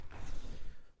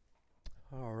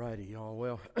righty, y'all.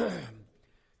 Well,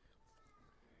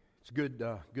 it's good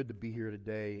to be here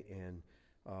today, and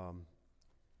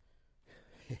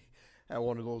had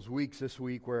one of those weeks this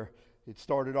week where it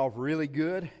started off really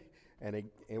good, and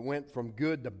it went from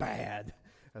good to bad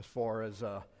as far as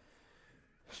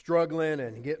struggling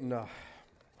and getting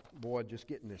just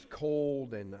getting this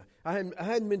cold, and I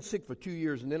hadn't been sick for 2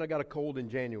 years, and then I got a cold in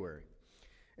January,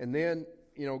 and then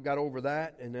got over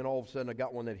that, and then all of a sudden I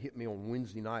got one that hit me on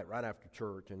Wednesday night right after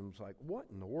church, and I was like, what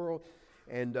in the world?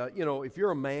 And, if you're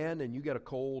a man and you get a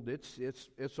cold,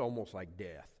 it's almost like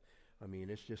death. I mean,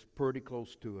 it's just pretty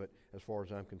close to it as far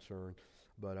as I'm concerned.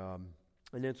 But,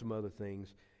 and then some other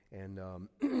things. And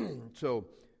so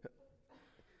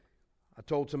I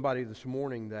told somebody this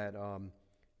morning that,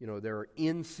 there are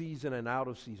in-season and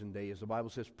out-of-season days. The Bible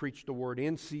says, preach the word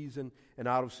in season and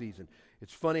out of season.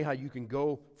 It's funny how you can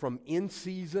go from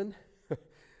in-season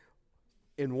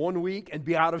in 1 week and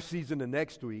be out of season the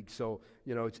next week. So,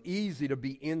 it's easy to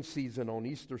be in season on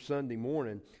Easter Sunday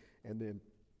morning, and then,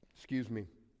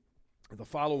 the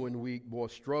following week,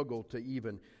 struggle to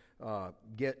even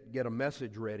get a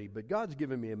message ready. But God's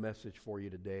given me a message for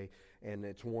you today, and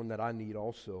it's one that I need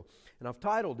also. And I've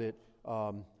titled it,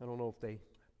 I don't know if they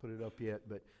put it up yet,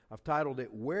 but I've titled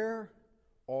it, Where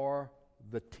Are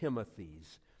the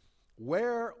Timothys?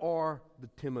 Where are the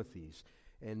Timothys?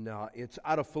 And it's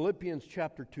out of Philippians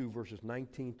chapter 2, verses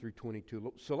 19 through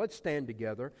 22. So let's stand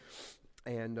together,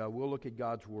 and we'll look at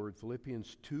God's Word.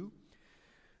 Philippians 2,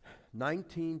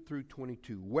 19 through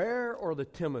 22. Where are the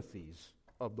Timothys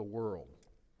of the world?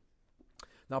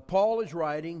 Now, Paul is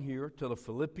writing here to the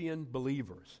Philippian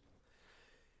believers.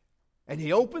 And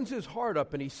he opens his heart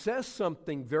up and he says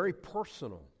something very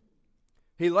personal.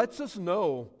 He lets us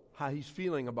know how he's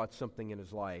feeling about something in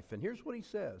his life. And here's what he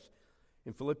says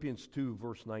in Philippians 2,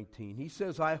 verse 19. He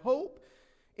says, I hope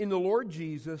in the Lord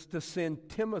Jesus to send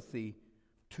Timothy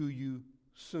to you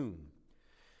soon,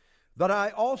 that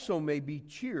I also may be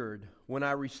cheered when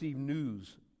I receive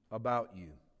news about you.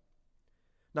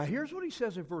 Now here's what he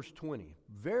says in verse 20.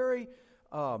 Very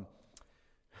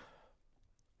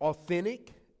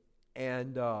authentic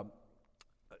and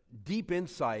deep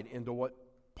insight into what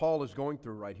Paul is going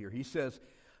through right here. He says,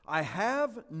 I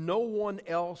have no one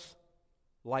else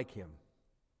like him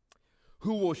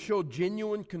who will show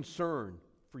genuine concern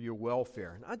for your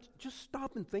welfare. And I just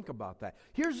stop and think about that.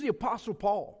 Here's the Apostle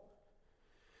Paul.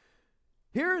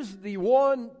 Here's the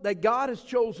one that God has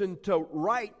chosen to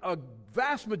write a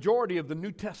vast majority of the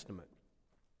New Testament.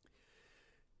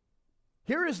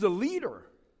 Here is the leader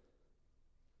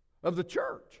of the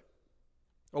church,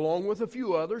 along with a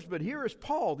few others, but here is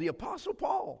Paul, the Apostle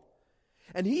Paul.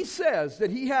 And he says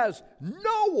that he has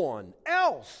no one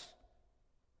else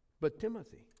but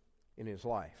Timothy in his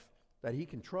life that he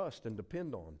can trust and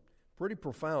depend on. Pretty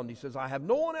profound. He says, I have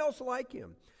no one else like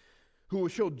him who will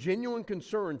show genuine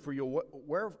concern for your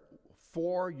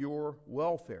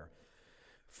welfare.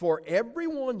 For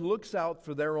everyone looks out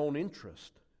for their own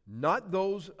interest, not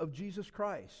those of Jesus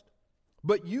Christ.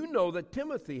 But you know that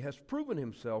Timothy has proven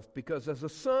himself, because as a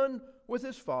son with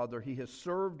his father, he has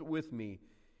served with me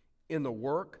in the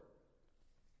work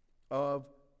of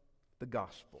the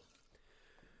gospel.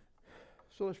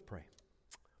 So let's pray.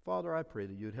 Father, I pray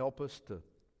that you'd help us to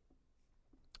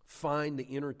find the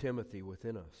inner Timothy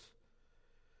within us.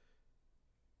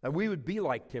 That we would be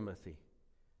like Timothy,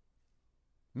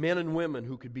 men and women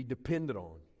who could be depended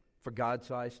on for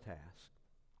God-sized tasks.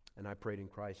 And I prayed in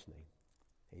Christ's name.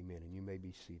 Amen. And you may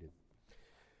be seated.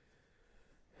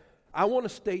 I want to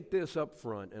state this up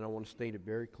front, and I want to state it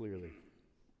very clearly.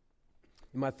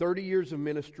 In my 30 years of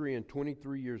ministry and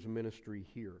 23 years of ministry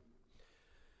here,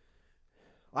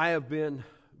 I have been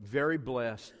very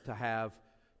blessed to have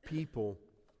people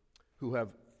who have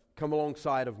come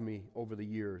alongside of me over the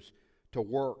years to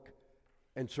work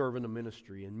and serve in the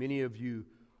ministry. And many of you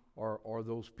are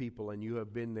those people, and you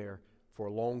have been there for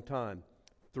a long time,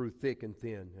 through thick and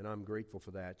thin, and I'm grateful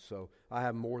for that. So I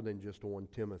have more than just one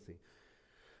Timothy.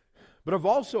 But I've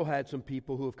also had some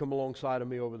people who have come alongside of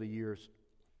me over the years,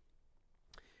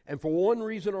 and for one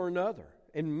reason or another,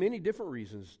 and many different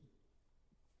reasons,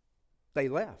 they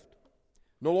left.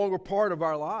 No longer part of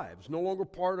our lives, no longer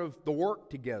part of the work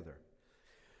together.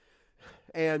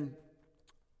 And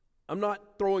I'm not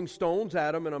throwing stones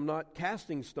at them, and I'm not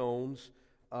casting stones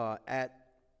at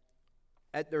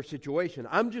their situation.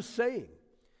 I'm just saying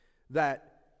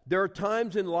that there are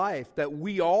times in life that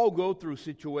we all go through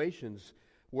situations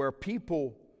where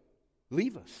people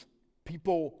leave us.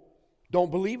 People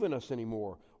don't believe in us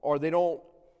anymore, or they're no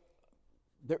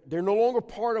longer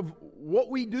part of what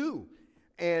we do.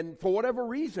 and for whatever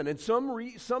reason, and some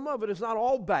of it is not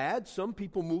all bad. Some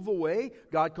people move away.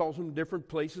 God calls them to different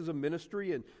places of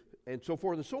ministry and so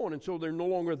forth and so on. And so they're no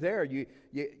longer there.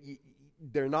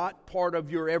 They're not part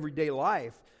of your everyday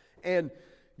life. And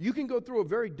you can go through a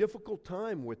very difficult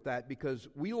time with that because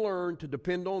we learn to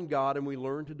depend on God and we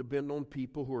learn to depend on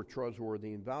people who are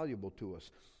trustworthy and valuable to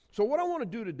us. So what I want to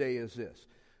do today is this.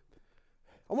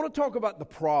 I want to talk about the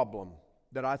problem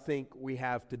that I think we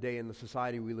have today in the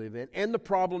society we live in, and the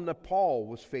problem that Paul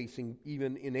was facing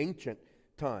even in ancient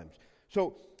times.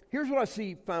 So here's what I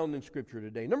see found in Scripture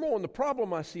today. Number one, the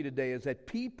problem I see today is that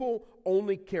people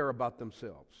only care about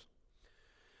themselves.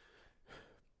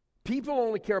 People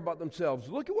only care about themselves.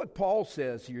 Look at what Paul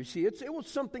says here. You see, it was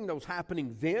something that was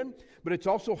happening then, but it's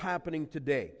also happening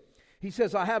today. He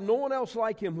says, I have no one else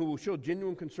like him who will show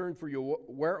genuine concern for your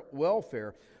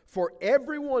welfare. For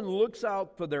everyone looks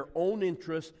out for their own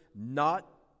interests, not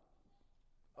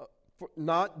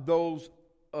those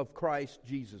of Christ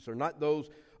Jesus, or not those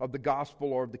of the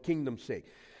gospel or of the kingdom's sake.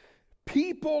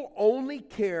 People only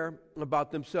care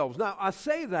about themselves. Now, I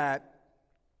say that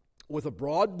with a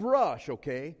broad brush,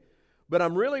 okay? But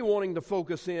I'm really wanting to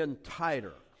focus in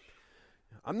tighter.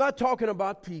 I'm not talking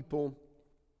about people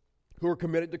who are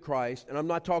committed to Christ, and I'm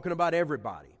not talking about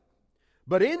everybody.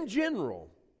 But in general,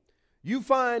 you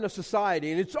find a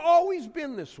society, and it's always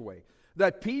been this way,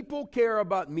 that people care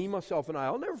about me, myself, and I.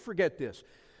 I'll never forget this.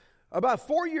 About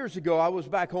 4 years ago, I was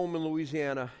back home in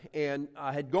Louisiana, and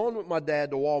I had gone with my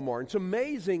dad to Walmart. It's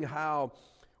amazing how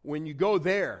when you go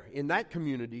there in that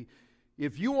community,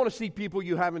 if you want to see people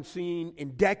you haven't seen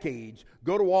in decades,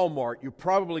 go to Walmart. You're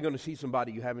probably going to see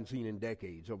somebody you haven't seen in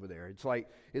decades over there. It's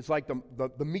like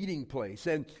the meeting place.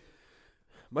 And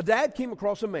my dad came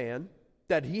across a man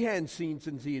that he hadn't seen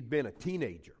since he had been a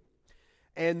teenager.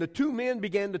 And the two men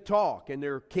began to talk, and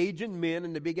they're Cajun men,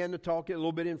 and they began to talk a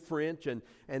little bit in French and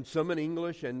some in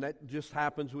English, and that just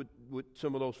happens with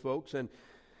some of those folks. And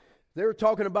they were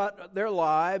talking about their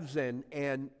lives,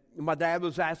 and my dad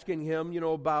was asking him,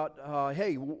 about,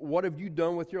 hey, what have you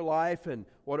done with your life, and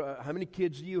how many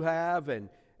kids do you have, and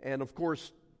of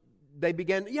course, they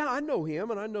began, I know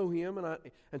him,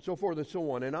 and so forth and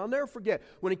so on. And I'll never forget,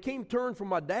 when it came turn for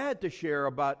my dad to share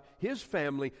about his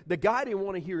family, the guy didn't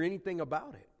want to hear anything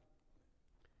about it.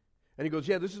 And he goes,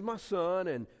 this is my son,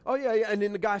 and and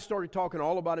then the guy started talking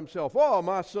all about himself. Oh,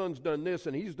 my son's done this,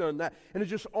 and he's done that. And it's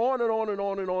just on and on and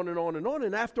on and on and on and on.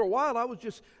 And after a while, I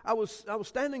was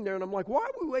standing there, and I'm like, why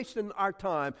are we wasting our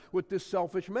time with this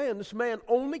selfish man? This man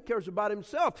only cares about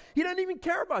himself. He doesn't even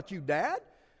care about you, Dad.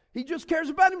 He just cares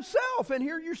about himself. And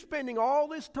here you're spending all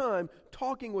this time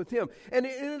talking with him. And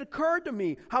it occurred to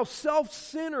me how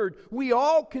self-centered we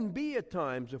all can be at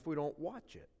times if we don't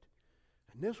watch it.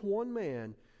 And this one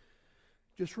man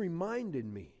just reminded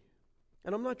me.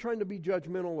 And I'm not trying to be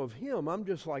judgmental of him. I'm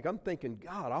thinking,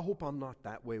 God, I hope I'm not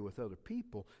that way with other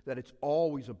people, that it's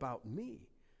always about me.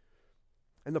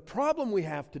 And the problem we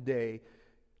have today,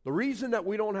 the reason that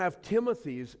we don't have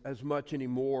Timothys as much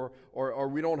anymore, or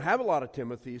we don't have a lot of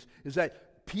Timothys, is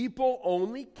that people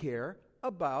only care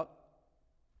about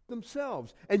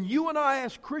themselves. And you and I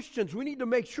as Christians, we need to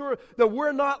make sure that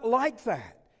we're not like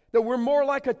that. That we're more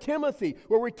like a Timothy,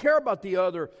 where we care about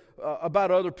about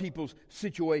other people's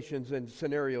situations and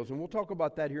scenarios. And we'll talk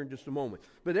about that here in just a moment.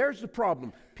 But there's the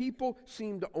problem. People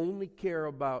seem to only care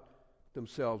about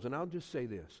themselves. And I'll just say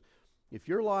this. If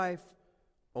your life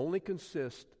only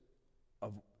consists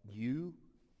of you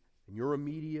and your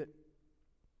immediate,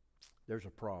 there's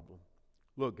a problem.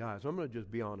 Look, guys, I'm going to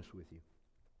just be honest with you.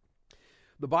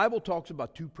 The Bible talks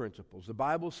about two principles. The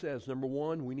Bible says, number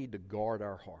one, we need to guard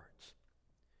our hearts.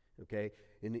 Okay?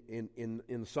 In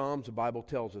the Psalms, the Bible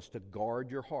tells us to guard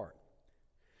your heart.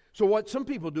 So what some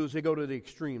people do is they go to the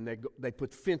extreme. They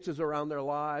put fences around their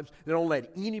lives. They don't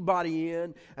let anybody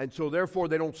in. And so therefore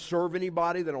they don't serve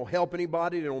anybody. They don't help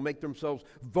anybody. They don't make themselves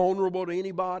vulnerable to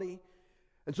anybody.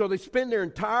 And so they spend their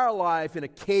entire life in a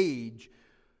cage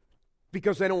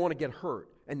because they don't want to get hurt.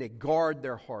 And they guard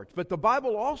their hearts. But the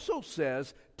Bible also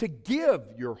says to give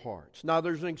your hearts. Now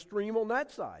there's an extreme on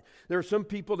that side. There are some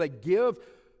people that give,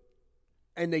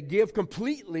 and they give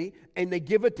completely, and they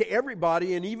give it to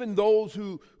everybody, and even those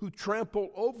who trample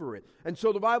over it. And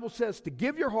so the Bible says to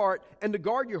give your heart and to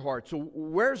guard your heart. So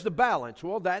where's the balance?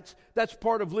 Well, that's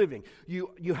part of living.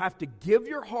 You have to give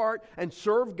your heart and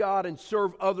serve God and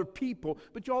serve other people,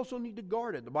 but you also need to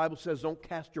guard it. The Bible says don't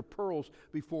cast your pearls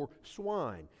before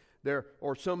swine. There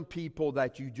are some people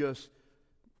that you just,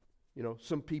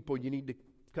 some people you need to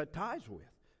cut ties with.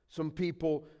 Some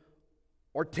people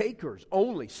are takers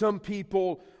only. Some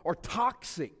people are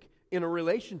toxic in a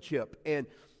relationship. And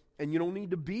and you don't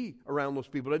need to be around those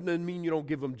people. It doesn't mean you don't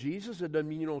give them Jesus. It doesn't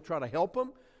mean you don't try to help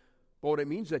them. But what it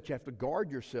means is that you have to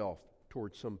guard yourself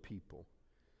towards some people.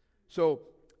 So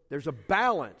there's a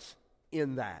balance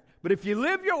in that. But if you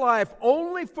live your life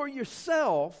only for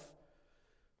yourself,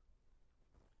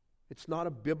 it's not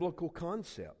a biblical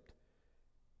concept.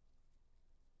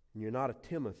 And you're not a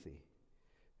Timothy.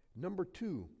 Number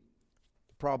two,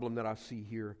 the problem that I see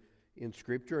here in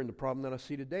Scripture and the problem that I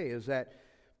see today is that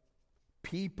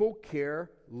people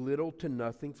care little to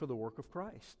nothing for the work of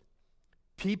Christ.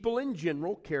 People in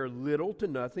general care little to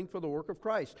nothing for the work of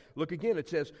Christ. Look again, it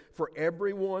says, for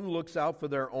everyone looks out for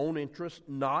their own interests,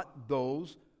 not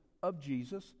those of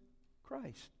Jesus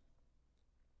Christ.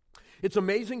 It's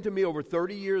amazing to me over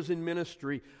 30 years in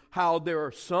ministry how there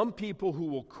are some people who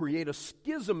will create a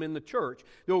schism in the church.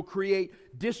 They'll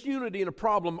create disunity and a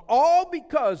problem all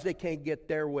because they can't get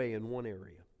their way in one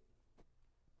area.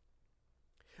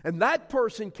 And that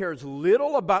person cares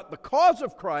little about the cause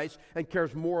of Christ and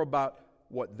cares more about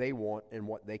what they want and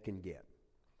what they can get.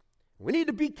 We need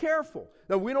to be careful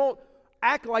that we don't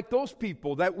act like those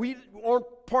people, that we aren't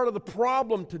part of the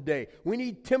problem today. We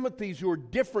need Timothys who are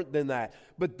different than that.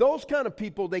 But those kind of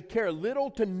people, they care little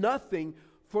to nothing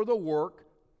for the work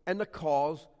and the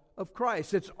cause of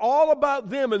Christ. It's all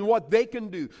about them and what they can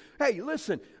do. Hey,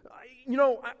 listen,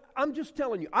 I'm just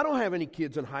telling you, I don't have any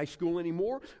kids in high school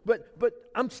anymore, but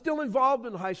I'm still involved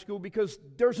in high school because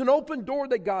there's an open door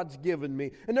that God's given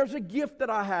me, and there's a gift that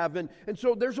I have, and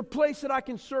so there's a place that I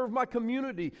can serve my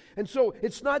community. And so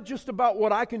it's not just about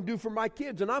what I can do for my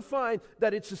kids. And I find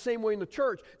that it's the same way in the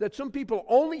church, that some people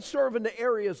only serve in the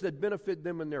areas that benefit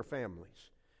them and their families.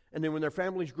 And then when their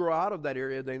families grow out of that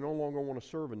area, they no longer want to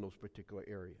serve in those particular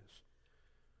areas.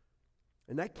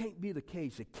 And that can't be the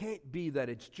case. It can't be that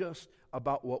it's just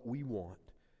about what we want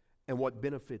and what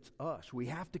benefits us. We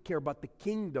have to care about the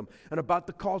kingdom and about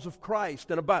the cause of Christ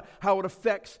and about how it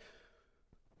affects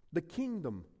the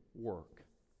kingdom work.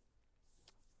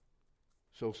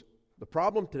 So the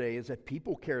problem today is that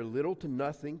people care little to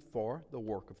nothing for the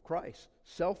work of Christ.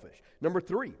 Selfish. Number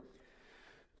three,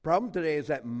 problem today is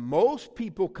that most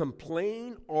people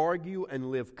complain, argue,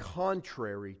 and live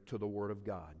contrary to the Word of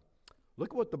God.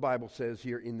 Look at what the Bible says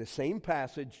here in the same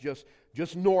passage,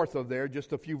 just north of there,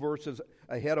 just a few verses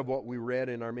ahead of what we read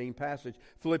in our main passage,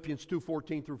 Philippians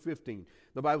 2:14 through 15.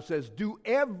 The Bible says, do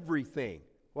everything.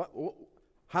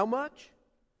 How much?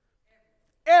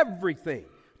 Everything.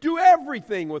 Do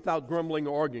everything without grumbling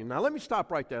or arguing. Now let me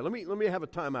stop right there. Let me have a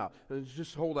timeout.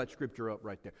 Just hold that scripture up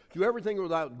right there. Do everything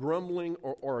without grumbling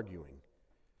or arguing.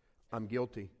 I'm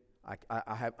guilty.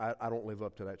 I don't live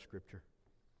up to that scripture.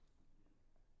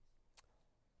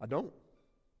 I don't.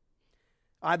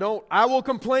 I will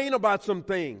complain about some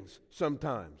things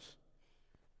sometimes.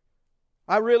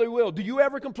 I really will. Do you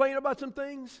ever complain about some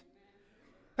things?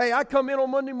 Hey, I come in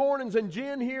on Monday mornings and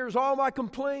Jen hears all my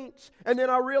complaints, and then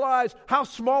I realize how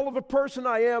small of a person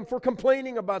I am for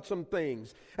complaining about some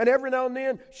things. And every now and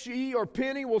then, she or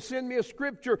Penny will send me a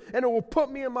scripture, and it will put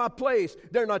me in my place.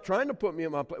 They're not trying to put me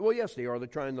in my place. Well, yes, they are. They're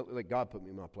trying to let God put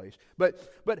me in my place. But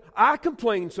I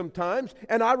complain sometimes,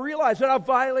 and I realize that I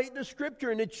violate the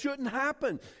scripture, and it shouldn't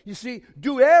happen. You see,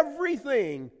 do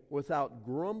everything without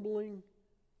grumbling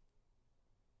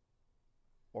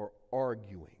or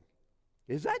arguing.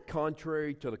 Is that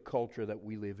contrary to the culture that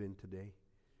we live in today?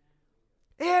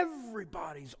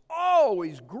 Everybody's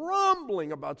always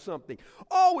grumbling about something,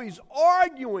 always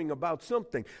arguing about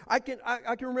something. I can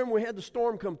remember we had the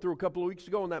storm come through a couple of weeks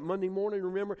ago on that Monday morning,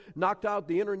 remember? Knocked out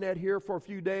the internet here for a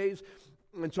few days.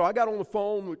 And so I got on the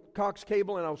phone with Cox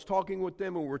Cable, and I was talking with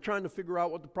them, and we were trying to figure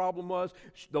out what the problem was.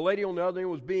 The lady on the other end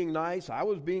was being nice. I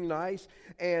was being nice.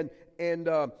 And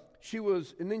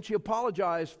then she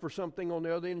apologized for something on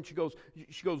the other end, and she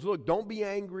goes, look, don't be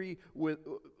angry with,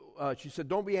 she said,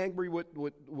 don't be angry with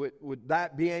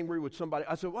that, be angry with somebody.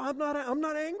 I said, well, I'm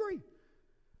not angry.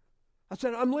 I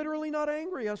said, I'm literally not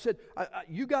angry. I said,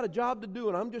 you got a job to do,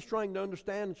 and I'm just trying to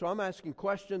understand, and so I'm asking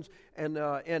questions, and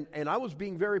I was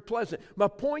being very pleasant. My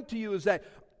point to you is that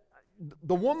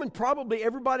the woman probably,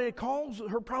 everybody that calls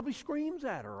her probably screams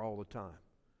at her all the time.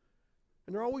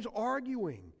 And they're always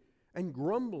arguing and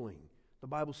grumbling. The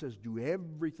Bible says, do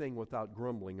everything without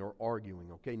grumbling or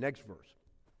arguing. Okay, next verse.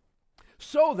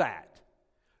 So that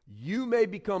you may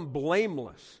become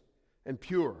blameless and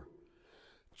pure,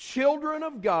 children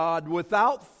of God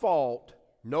without fault,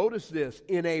 notice this,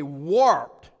 in a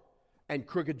warped and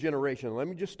crooked generation. Let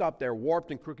me just stop there,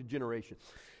 warped and crooked generation.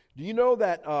 Do you know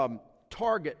that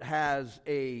Target has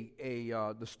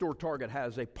the store Target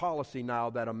has a policy now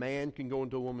that a man can go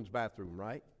into a woman's bathroom,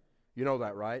 right? You know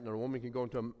that, right? And a woman can go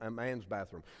into a man's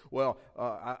bathroom. Well,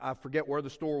 I forget where the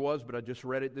store was, but I just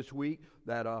read it this week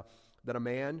that a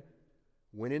man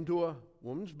went into a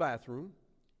woman's bathroom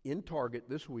in Target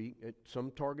this week, at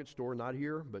some Target store, not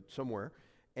here, but somewhere,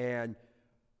 and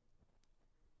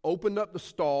opened up the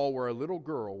stall where a little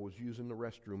girl was using the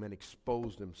restroom and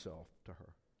exposed himself to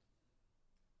her.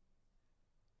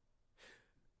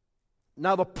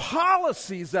 Now, the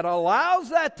policies that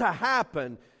allows that to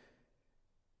happen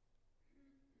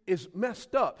is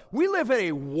messed up. We live in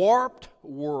a warped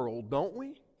world, don't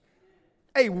we?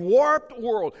 A warped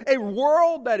world. A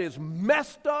world that is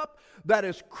messed up, that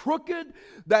is crooked,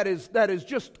 that is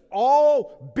just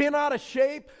all bent out of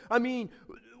shape. I mean,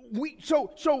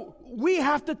 so we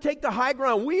have to take the high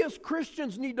ground. We as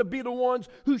Christians need to be the ones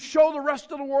who show the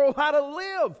rest of the world how to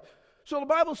live. So the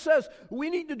Bible says we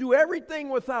need to do everything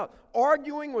without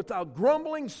arguing, without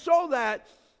grumbling, so that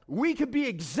we could be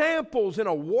examples in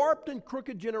a warped and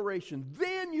crooked generation.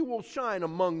 Then you will shine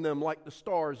among them like the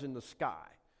stars in the sky.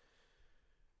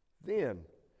 Then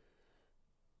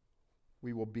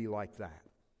we will be like that.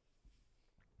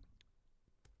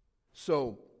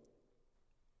 So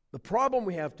the problem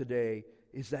we have today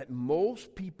is that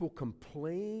most people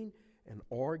complain and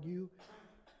argue,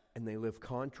 and they live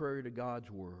contrary to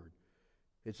God's word.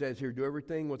 It says here, do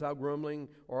everything without grumbling,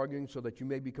 arguing, so that you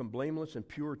may become blameless and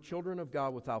pure children of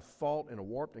God without fault in a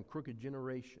warped and crooked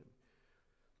generation.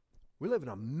 We live in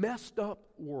a messed up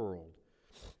world.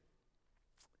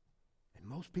 And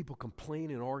most people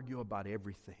complain and argue about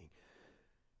everything.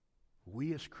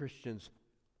 We as Christians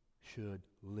should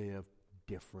live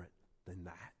different than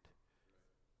that.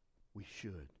 We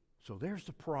should. So there's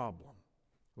the problem.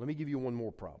 Let me give you one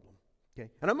more problem. Okay?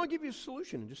 And I'm going to give you a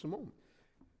solution in just a moment.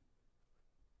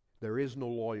 There is no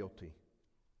loyalty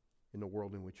in the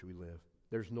world in which we live.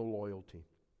 There's no loyalty.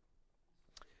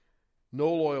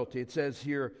 No loyalty. It says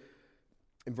here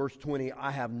in verse 20,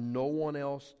 I have no one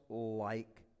else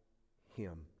like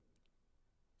him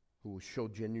who will show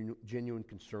genuine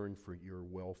concern for your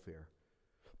welfare.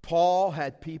 Paul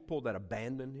had people that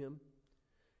abandoned him.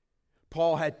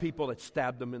 Paul had people that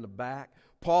stabbed him in the back.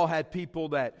 Paul had people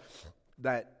that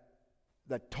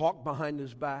talked behind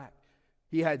his back.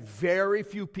 He had very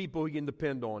few people he can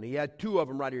depend on. He had two of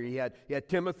them right here. He had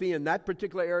Timothy in that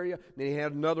particular area. Then he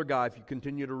had another guy, if you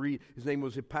continue to read. His name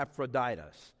was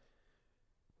Epaphroditus.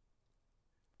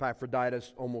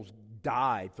 Epaphroditus almost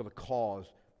died for the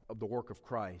cause of the work of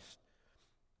Christ.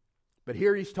 But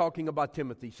here he's talking about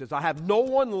Timothy. He says, I have no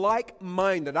one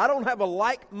like-minded. I don't have a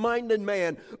like-minded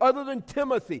man other than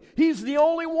Timothy. He's the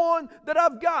only one that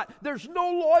I've got. There's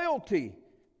no loyalty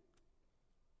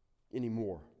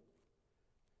anymore.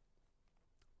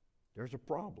 There's a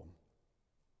problem.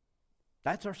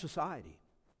 That's our society.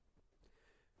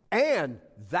 And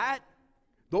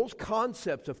those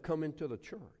concepts have come into the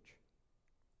church.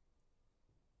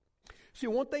 See,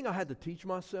 one thing I had to teach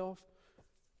myself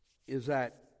is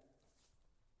that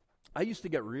I used to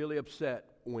get really upset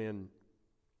when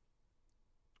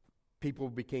people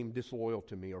became disloyal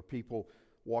to me, or people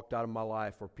walked out of my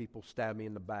life, or people stabbed me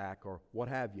in the back, or what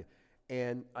have you.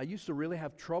 And I used to really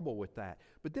have trouble with that.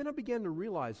 But then I began to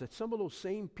realize that some of those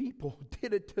same people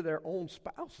did it to their own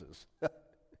spouses.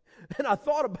 And I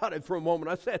thought about it for a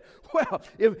moment. I said, well,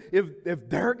 if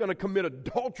they're going to commit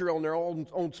adultery on their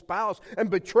own spouse and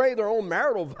betray their own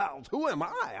marital vows, who am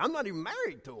I? I'm not even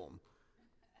married to them.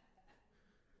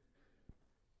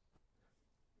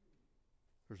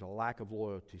 There's a lack of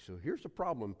loyalty. So here's the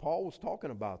problem. Paul was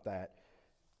talking about that.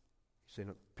 He said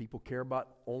people care about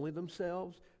only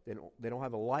themselves. They don't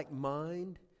have a like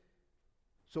mind.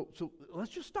 So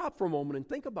let's just stop for a moment and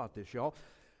think about this, y'all.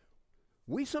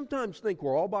 We sometimes think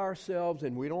we're all by ourselves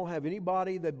and we don't have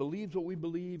anybody that believes what we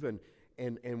believe, and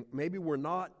maybe we're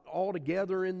not all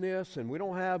together in this, and we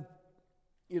don't have,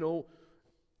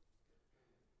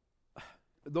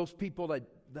 those people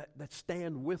that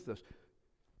stand with us.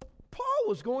 Paul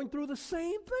was going through the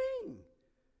same thing.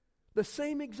 The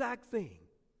same exact thing.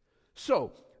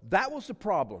 So, that was the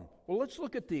problem. Well, let's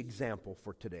look at the example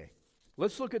for today.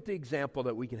 Let's look at the example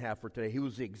that we can have for today. He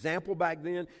was the example back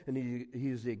then, and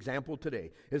he's the example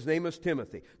today. His name is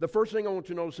Timothy. The first thing I want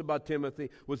you to notice about Timothy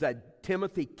was that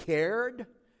Timothy cared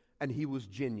and he was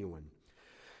genuine.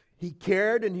 He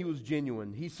cared and he was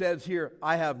genuine. He says here,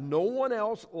 I have no one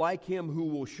else like him who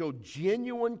will show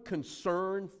genuine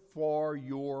concern for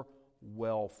your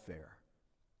welfare.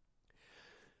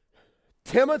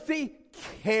 Timothy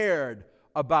cared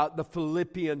about the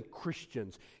Philippian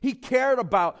Christians. He cared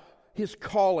about his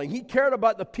calling. He cared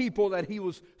about the people that he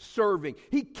was serving.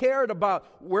 He cared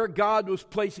about where God was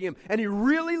placing him. And he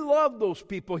really loved those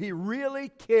people. He really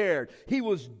cared. He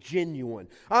was genuine.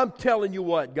 I'm telling you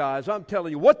what, guys. I'm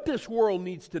telling you what this world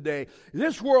needs today.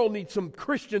 This world needs some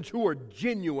Christians who are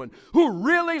genuine, who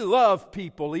really love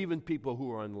people, even people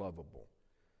who are unlovable.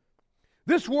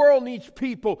 This world needs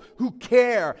people who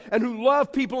care and who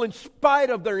love people in spite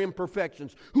of their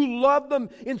imperfections, who love them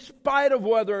in spite of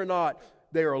whether or not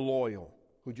they are loyal,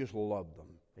 who just love them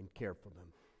and care for them.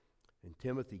 And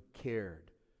Timothy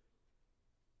cared.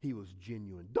 He was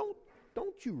genuine. Don't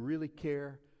you really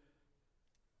care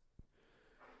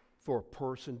for a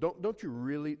person? Don't you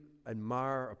really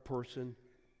admire a person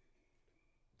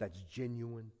that's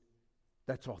genuine,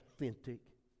 that's authentic,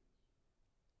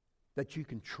 that you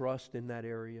can trust in that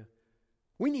area?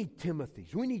 We need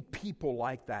Timothys. We need people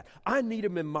like that. I need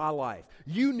them in my life.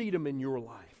 You need them in your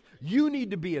life. You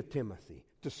need to be a Timothy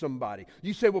to somebody.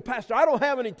 You say, well, Pastor, I don't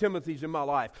have any Timothys in my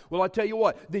life. Well, I tell you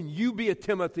what, then you be a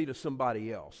Timothy to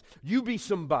somebody else. You be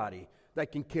somebody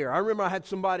that can care. I remember I had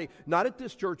somebody, not at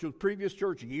this church, it was a previous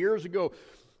church years ago.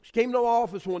 She came to my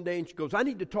office one day and she goes, I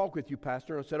need to talk with you,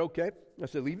 Pastor. And I said, okay. I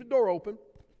said, leave the door open.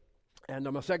 And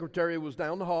my secretary was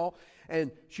down the hall,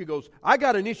 and she goes, I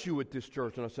got an issue with this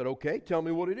church. And I said, okay, tell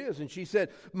me what it is. And she said,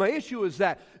 my issue is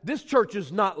that this church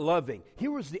is not loving.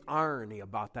 Here was the irony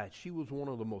about that. She was one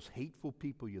of the most hateful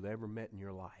people you'd ever met in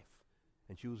your life.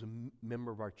 And she was a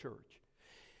member of our church.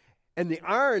 And the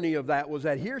irony of that was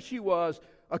that here she was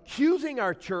accusing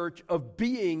our church of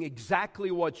being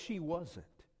exactly what she wasn't.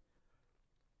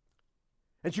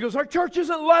 And she goes, our church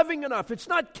isn't loving enough. It's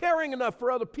not caring enough for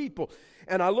other people.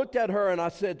 And I looked at her and I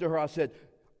said to her,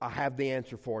 I have the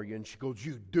answer for you. And she goes,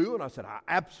 you do? And I said, I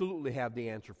absolutely have the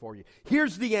answer for you.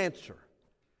 Here's the answer.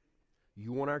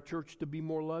 You want our church to be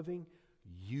more loving?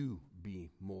 You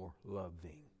be more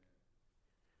loving.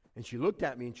 And she looked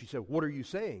at me and she said, what are you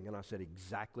saying? And I said,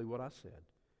 exactly what I said.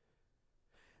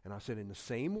 And I said, in the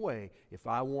same way, if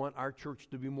I want our church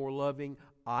to be more loving,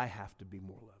 I have to be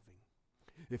more loving.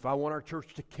 If I want our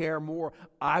church to care more,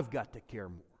 I've got to care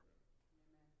more.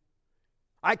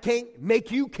 I can't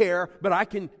make you care, but I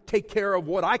can take care of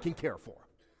what I can care for.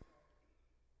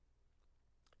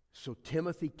 So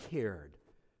Timothy cared,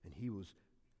 and he was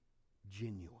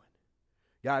genuine.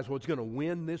 Guys, what's going to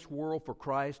win this world for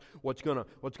Christ, what's going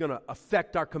to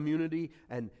affect our community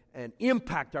and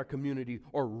impact our community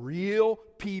are real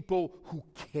people who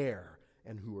care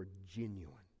and who are genuine.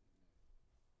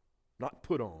 Not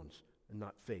put-ons and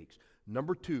not fakes.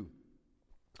 Number 2,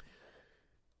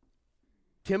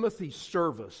 Timothy's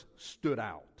service stood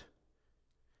out.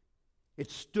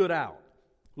 It stood out.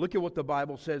 Look at what the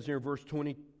Bible says here in verse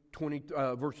 22.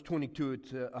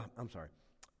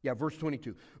 Verse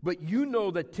 22. But you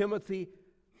know that Timothy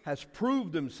has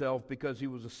proved himself because he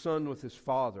was a son with his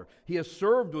father. He has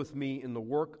served with me in the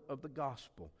work of the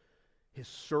gospel. His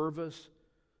service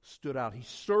stood out. He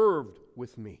served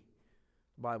with me,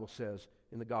 the Bible says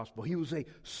in the gospel. He was a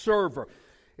server.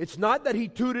 It's not that he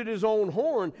tooted his own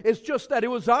horn. It's just that it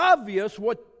was obvious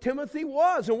what Timothy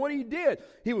was and what he did.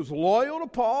 He was loyal to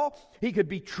Paul. He could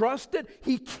be trusted.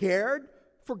 He cared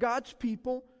for God's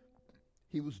people.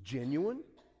 He was genuine.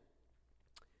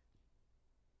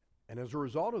 And as a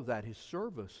result of that, his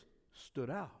service stood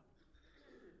out.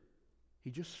 He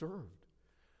just served.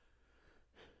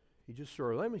 He just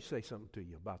served. Let me say something to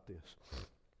you about this.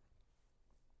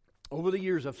 Over the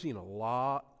years, I've seen a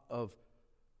lot of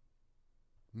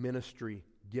ministry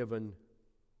given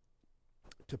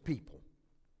to people.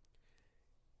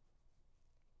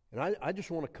 And I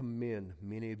just want to commend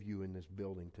many of you in this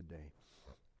building today.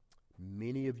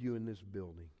 Many of you in this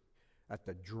building, at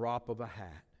the drop of a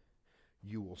hat,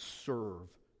 you will serve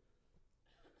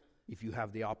if you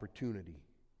have the opportunity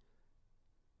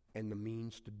and the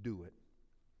means to do it.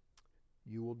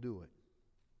 You will do it.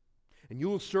 And you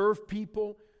will serve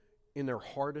people in their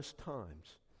hardest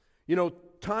times. You know,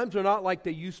 times are not like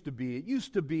they used to be. It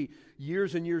used to be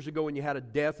years and years ago when you had a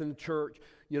death in the church.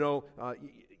 You know,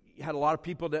 you had a lot of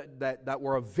people that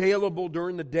were available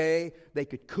during the day. They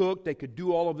could cook, they could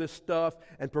do all of this stuff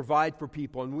and provide for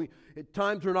people. And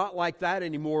times are not like that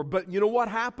anymore. But you know what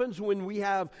happens when we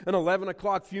have an 11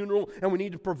 o'clock funeral and we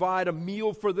need to provide a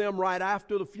meal for them right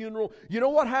after the funeral? You know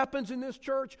what happens in this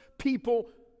church? People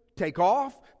take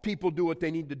off. People do what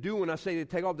they need to do. When I say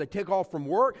they take off from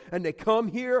work and they come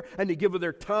here and they give of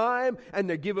their time and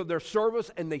they give of their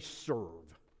service and they serve.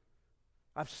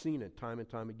 I've seen it time and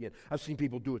time again. I've seen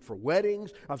people do it for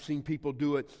weddings. I've seen people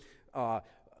do it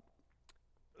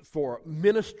for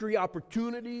ministry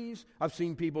opportunities. I've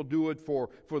seen people do it for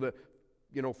the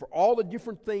for all the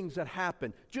different things that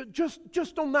happen,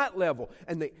 just on that level.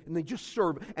 And they just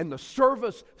serve, and the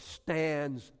service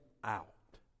stands out.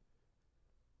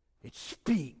 It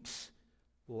speaks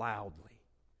loudly.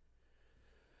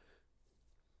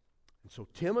 And so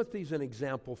Timothy's an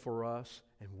example for us,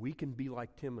 and we can be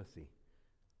like Timothy.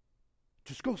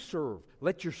 Just go serve.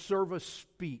 Let your service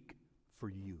speak for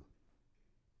you.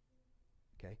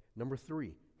 Okay, number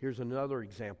 3. Here's another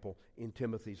example in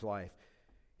Timothy's life.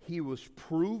 He was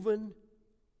proven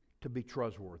to be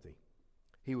trustworthy.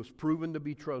 He was proven to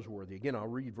be trustworthy. Again, I'll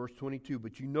read verse 22.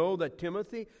 But you know that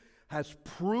Timothy has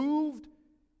proved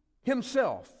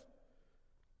himself,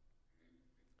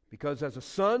 because as a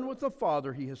son with the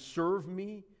Father, he has served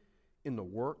me in the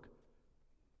work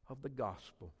of the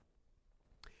gospel.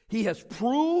 He has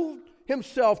proved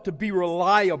himself to be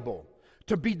reliable,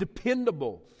 to be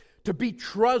dependable, to be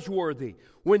trustworthy.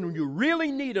 When you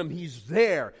really need him, he's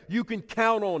there. You can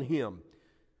count on him.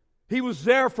 He was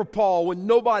there for Paul when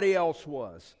nobody else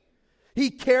was. He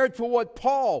cared for what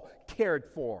Paul cared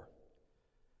for.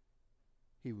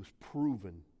 He was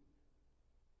proven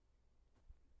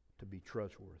to be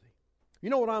trustworthy. You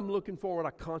know what I'm looking for, what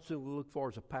I constantly look for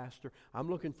as a pastor? I'm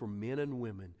looking for men and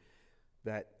women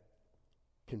that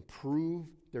can prove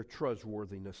their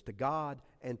trustworthiness to God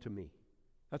and to me.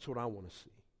 That's what I want to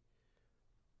see.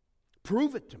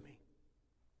 Prove it to me.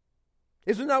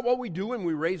 Isn't that what we do when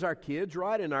we raise our kids,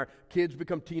 right? And our kids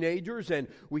become teenagers and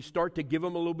we start to give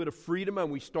them a little bit of freedom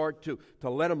and we start to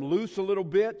let them loose a little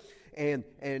bit. And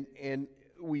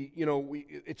we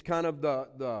it's kind of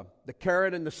the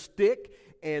carrot and the stick.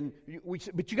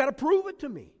 But you got to prove it to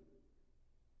me.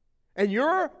 And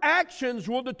your actions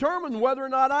will determine whether or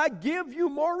not I give you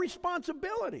more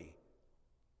responsibility.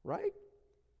 Right?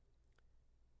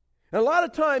 And a lot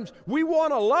of times we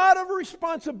want a lot of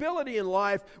responsibility in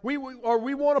life, we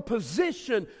want a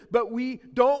position, but we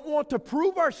don't want to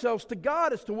prove ourselves to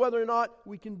God as to whether or not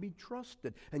we can be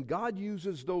trusted. And God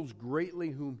uses those greatly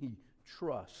whom He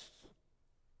trusts.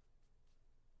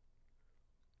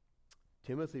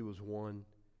 Timothy was one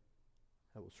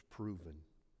that was proven.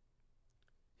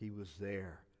 He was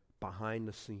there behind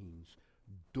the scenes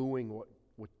doing what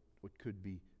could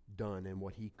be done and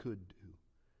what he could do.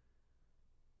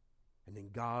 And then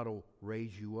God will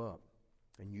raise you up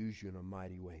and use you in a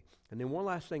mighty way. And then one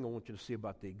last thing I want you to see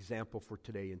about the example for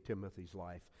today in Timothy's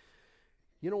life.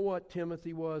 You know what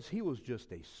Timothy was? He was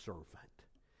just a servant.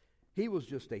 He was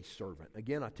just a servant.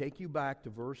 Again, I take you back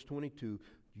to verse 22.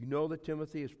 You know that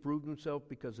Timothy has proved himself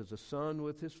because as a son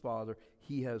with his father,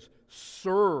 he has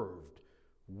served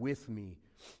with me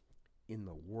in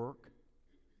the work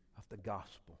of the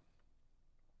gospel.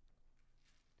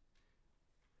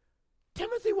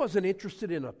 Timothy wasn't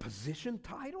interested in a position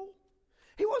title.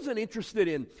 He wasn't interested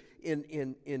in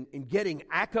getting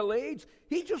accolades.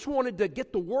 He just wanted to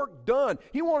get the work done.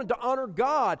 He wanted to honor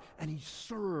God, and he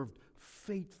served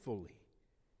faithfully.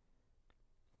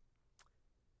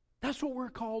 That's what we're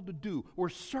called to do. We're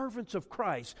servants of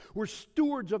Christ. We're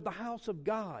stewards of the house of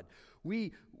God.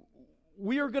 We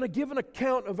are going to give an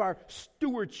account of our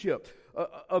stewardship,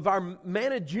 of our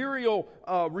managerial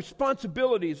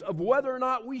responsibilities, of whether or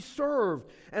not we serve.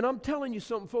 And I'm telling you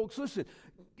something, folks, listen,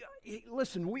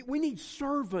 we need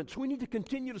servants. We need to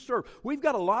continue to serve. We've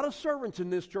got a lot of servants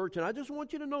in this church, and I just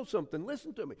want you to know something.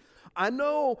 Listen to me. I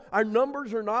know our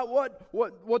numbers are not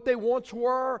what they once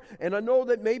were, and I know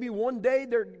that maybe one day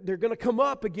they're going to come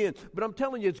up again. But I'm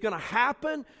telling you, it's going to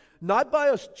happen not by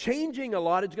us changing a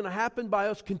lot. It's going to happen by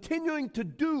us continuing to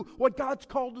do what God's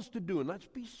called us to do, and let's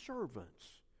be servants.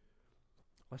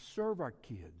 Let's serve our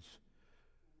kids.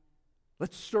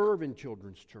 Let's serve in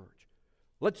children's church.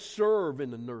 Let's serve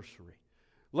in the nursery.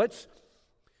 Let's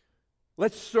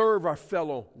serve our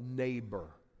fellow neighbor.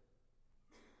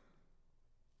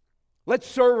 Let's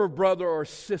serve a brother or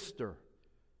sister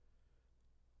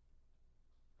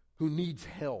who needs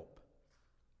help.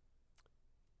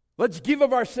 Let's give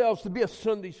of ourselves to be a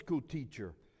Sunday school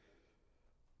teacher.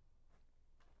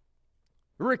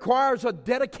 It requires a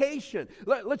dedication.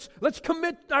 Let's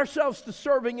commit ourselves to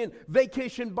serving in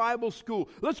Vacation Bible School.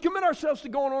 Let's commit ourselves to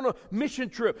going on a mission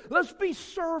trip. Let's be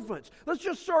servants. Let's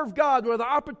just serve God where the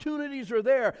opportunities are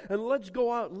there. And let's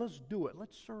go out and let's do it.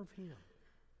 Let's serve Him.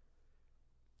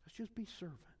 Let's just be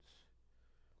servants.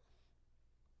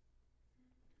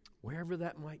 Wherever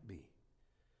that might be.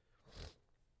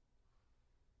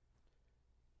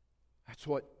 That's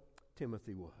what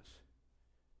Timothy was.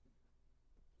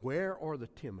 Where are the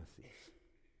Timothys?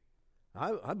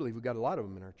 I believe we've got a lot of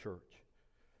them in our church.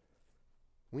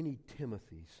 We need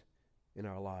Timothys in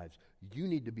our lives. You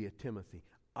need to be a Timothy.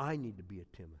 I need to be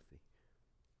a Timothy.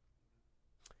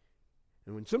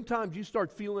 And when sometimes you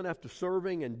start feeling after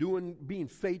serving and being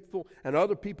faithful, and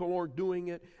other people aren't doing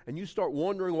it, and you start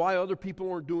wondering why other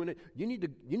people aren't doing it, you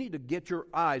need to get your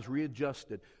eyes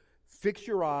readjusted. Fix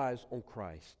your eyes on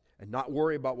Christ and not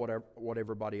worry about what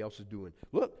everybody else is doing.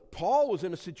 Look, Paul was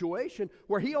in a situation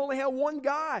where he only had one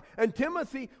guy, and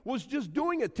Timothy was just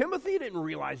doing it. Timothy didn't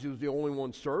realize he was the only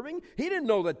one serving. He didn't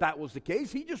know that was the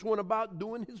case. He just went about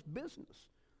doing his business,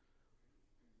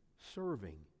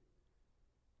 serving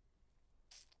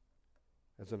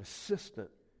as an assistant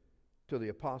to the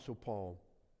Apostle Paul.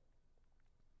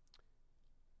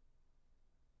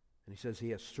 And he says,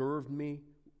 he has served me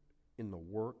in the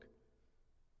work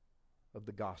of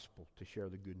the gospel to share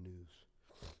the good news.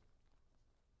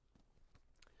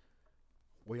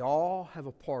 We all have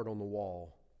a part on the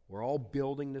wall. We're all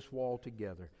building this wall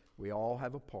together. We all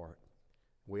have a part.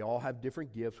 We all have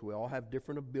different gifts. We all have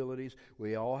different abilities.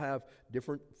 We all have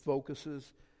different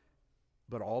focuses.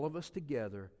 But all of us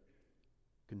together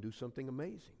can do something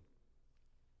amazing.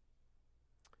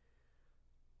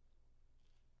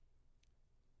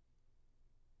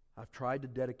 I've tried to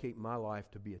dedicate my life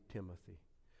to be a Timothy.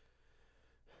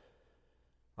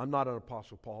 I'm not an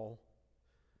Apostle Paul.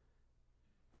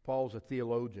 Paul's a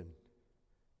theologian.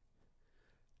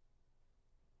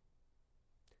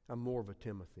 I'm more of a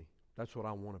Timothy. That's what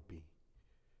I want to be.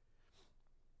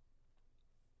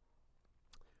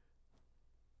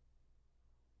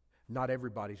 Not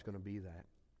everybody's going to be that.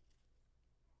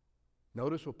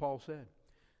 Notice what Paul said.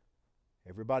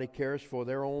 Everybody cares for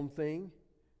their own thing.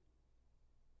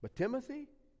 But Timothy,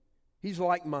 he's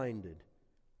like-minded.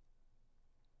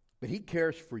 But he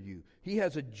cares for you. He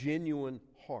has a genuine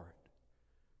heart.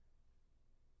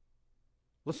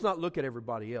 Let's not look at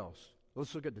everybody else.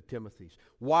 Let's look at the Timothys.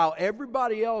 While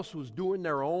everybody else was doing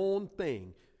their own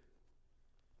thing,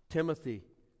 Timothy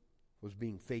was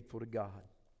being faithful to God.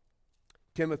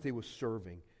 Timothy was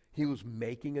serving. He was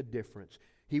making a difference.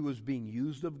 He was being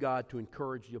used of God to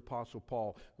encourage the Apostle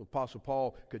Paul. The Apostle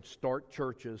Paul could start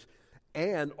churches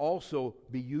and also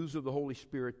be used of the Holy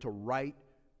Spirit to write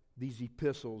these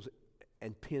epistles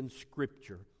and pen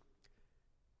Scripture.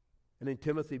 And then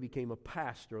Timothy became the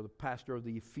pastor of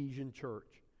the Ephesian church.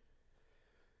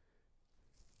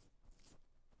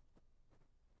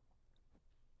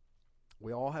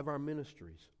 We all have our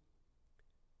ministries,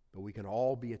 but we can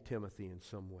all be a Timothy in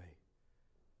some way.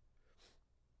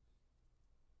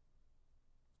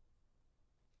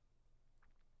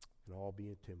 And all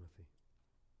be a Timothy.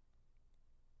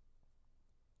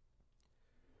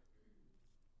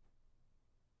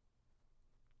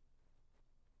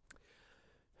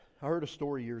 I heard a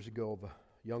story years ago of a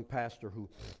young pastor who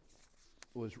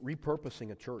was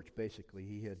repurposing a church, basically.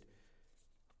 He had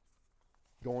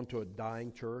gone to a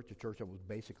dying church, a church that was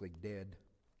basically dead.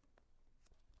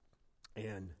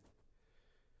 And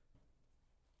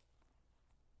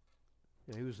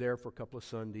he was there for a couple of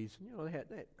Sundays. They had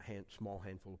a small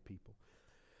handful of people.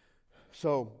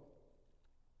 So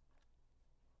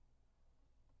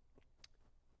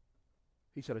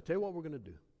he said, I tell you what we're going to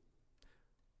do.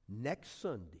 Next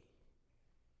Sunday,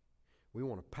 we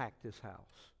want to pack this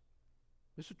house.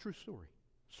 This is a true story.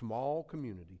 Small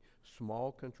community,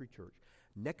 small country church.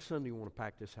 Next Sunday, we want to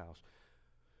pack this house.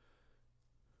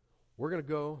 We're going to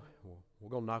go, we're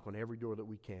going to knock on every door that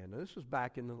we can. Now, this was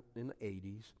back in the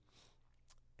 80s.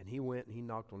 And he went and he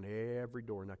knocked on every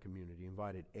door in that community,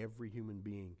 invited every human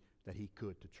being that he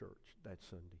could to church that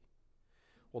Sunday.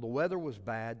 Well, the weather was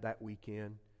bad that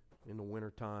weekend in the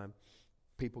wintertime.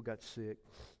 People got sick.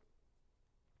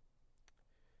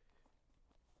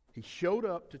 He showed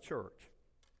up to church.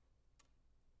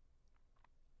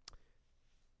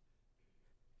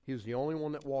 He was the only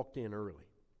one that walked in early,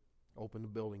 opened the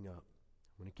building up.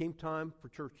 When it came time for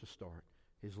church to start,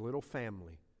 his little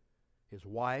family, his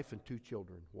wife and 2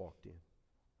 children, walked in.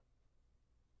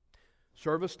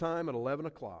 Service time at 11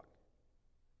 o'clock.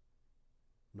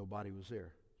 Nobody was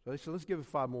there. So they said, let's give it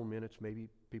 5 more minutes. Maybe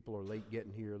people are late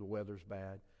getting here. The weather's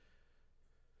bad.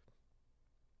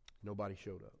 Nobody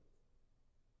showed up.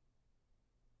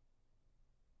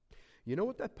 You know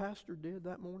what that pastor did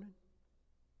that morning?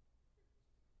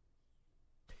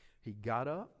 He got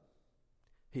up.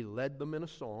 He led them in a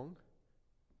song.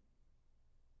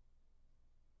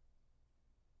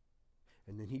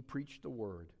 And then he preached the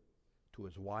word to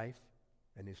his wife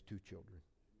and his 2 children.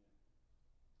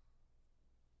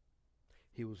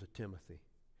 He was a Timothy.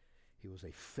 He was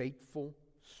a faithful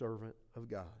servant of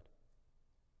God.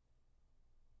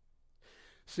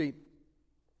 See,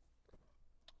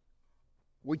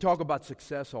 we talk about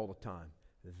success all the time.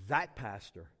 That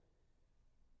pastor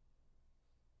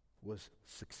was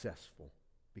successful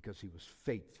because he was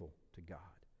faithful to God.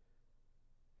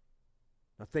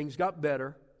 Now, things got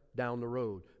better down the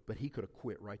road, but he could have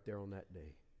quit right there on that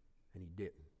day. And he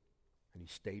didn't. And he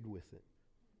stayed with it.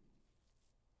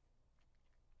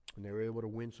 And they were able to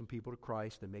win some people to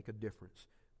Christ and make a difference.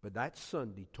 But that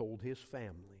Sunday told his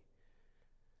family,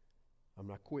 I'm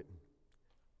not quitting.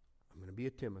 I'm going to be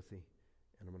a Timothy,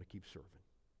 and I'm going to keep serving.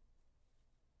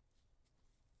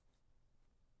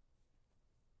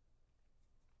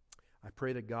 I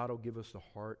pray that God will give us the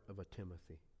heart of a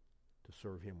Timothy to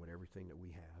serve him with everything that we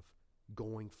have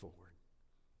going forward.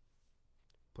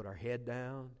 Put our head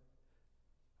down,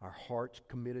 our hearts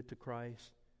committed to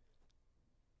Christ,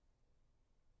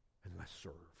 and let's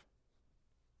serve.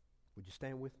 Would you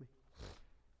stand with me?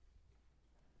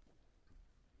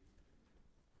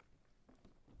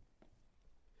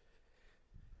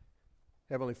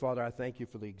 Heavenly Father, I thank you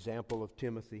for the example of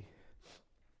Timothy.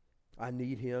 I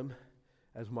need him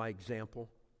as my example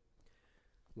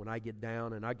when I get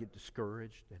down and I get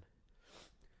discouraged. And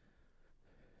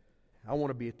I want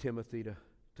to be a Timothy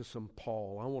to some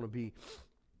Paul. I want to be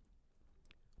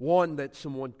one that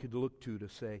someone could look to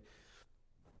say,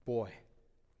 boy,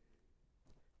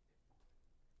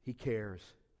 he cares.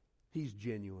 He's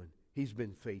genuine. He's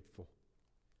been faithful.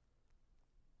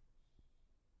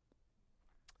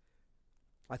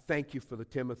 I thank you for the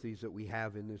Timothys that we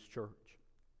have in this church.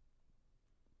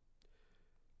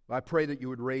 I pray that you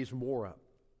would raise more up.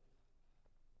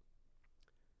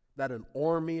 That an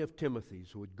army of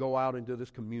Timothys would go out into this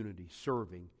community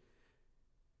serving,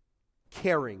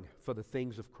 caring for the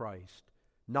things of Christ,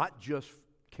 not just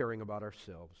caring about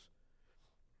ourselves.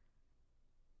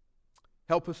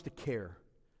 Help us to care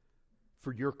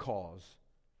for your cause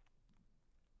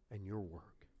and your work.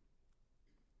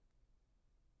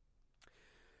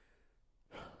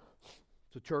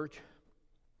 So, church,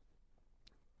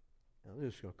 I'm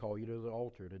just going to call you to the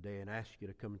altar today and ask you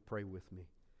to come and pray with me.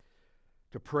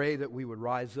 To pray that we would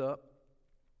rise up,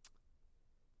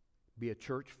 be a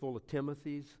church full of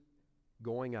Timothys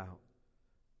going out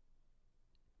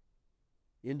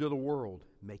into the world,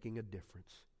 making a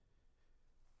difference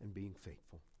and being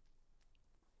faithful.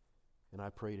 And I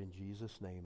prayed in Jesus' name.